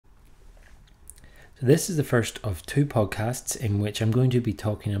This is the first of two podcasts in which I'm going to be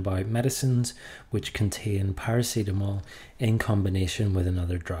talking about medicines which contain paracetamol in combination with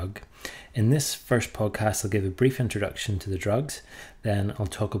another drug. In this first podcast, I'll give a brief introduction to the drugs, then I'll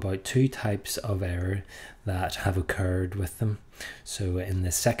talk about two types of error that have occurred with them. So in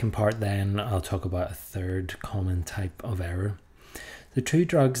the second part then, I'll talk about a third common type of error. The two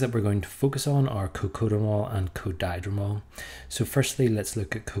drugs that we're going to focus on are cocodamol and codidromol. So firstly, let's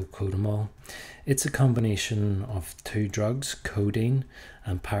look at cocodamol. It's a combination of two drugs, codeine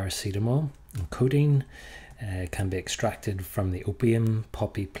and paracetamol. And codeine can be extracted from the opium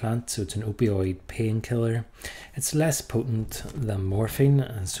poppy plant, so it's an opioid painkiller. It's less potent than morphine,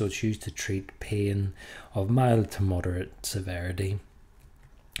 and so it's used to treat pain of mild to moderate severity.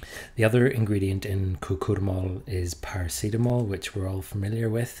 The other ingredient in cocodamol is paracetamol, which we're all familiar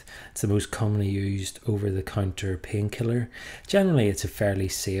with. It's the most commonly used over-the-counter painkiller. Generally, it's a fairly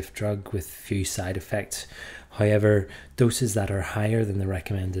safe drug with few side effects. However, doses that are higher than the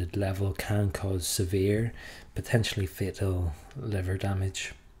recommended level can cause severe, potentially fatal liver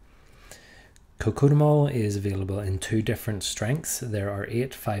damage. Cocodamol is available in two different strengths. There are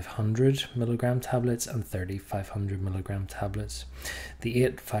 8 500mg tablets and 30 500mg tablets. The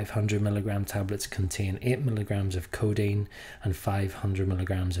 8 500mg tablets contain 8mg of codeine and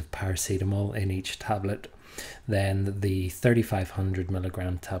 500mg of paracetamol in each tablet. Then the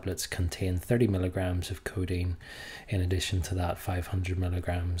 3500mg tablets contain 30mg of codeine in addition to that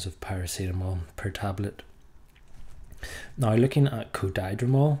 500mg of paracetamol per tablet. Now looking at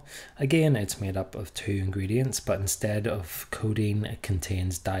codidromol, again it's made up of two ingredients, but instead of codeine it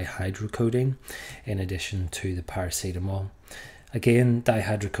contains dihydrocodeine in addition to the paracetamol. Again,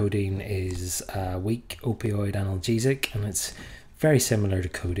 dihydrocodeine is a weak opioid analgesic and it's very similar to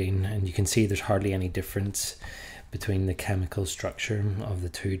codeine, and you can see there's hardly any difference between the chemical structure of the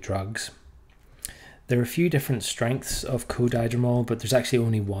two drugs. There are a few different strengths of codidromol, but there's actually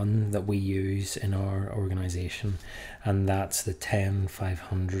only one that we use in our organisation, and that's the 10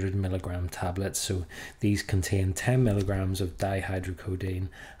 500mg tablets. So these contain 10mg of dihydrocodeine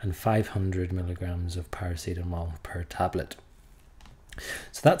and 500mg of paracetamol per tablet.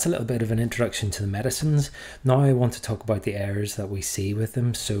 So that's a little bit of an introduction to the medicines. Now I want to talk about the errors that we see with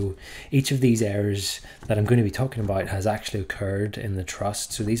them. So each of these errors that I'm going to be talking about has actually occurred in the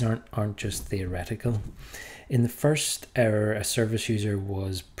trust. So these aren't just theoretical. In the first error, a service user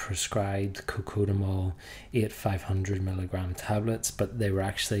was prescribed cocodamol 8 500mg tablets, but they were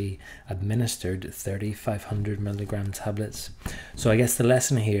actually administered 30 500mg tablets. So I guess the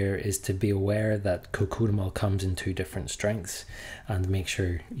lesson here is to be aware that cocodamol comes in two different strengths and make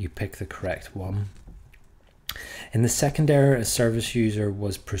sure you pick the correct one. In the second error, a service user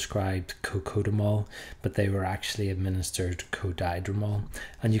was prescribed cocodamol, but they were actually administered codidromol.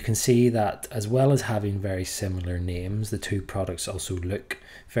 And you can see that as well as having very similar names, the two products also look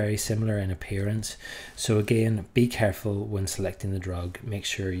very similar in appearance. So again, be careful when selecting the drug, make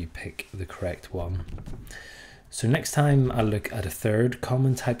sure you pick the correct one. So next time I'll look at a third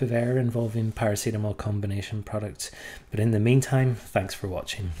common type of error involving paracetamol combination products. But in the meantime, thanks for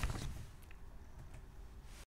watching.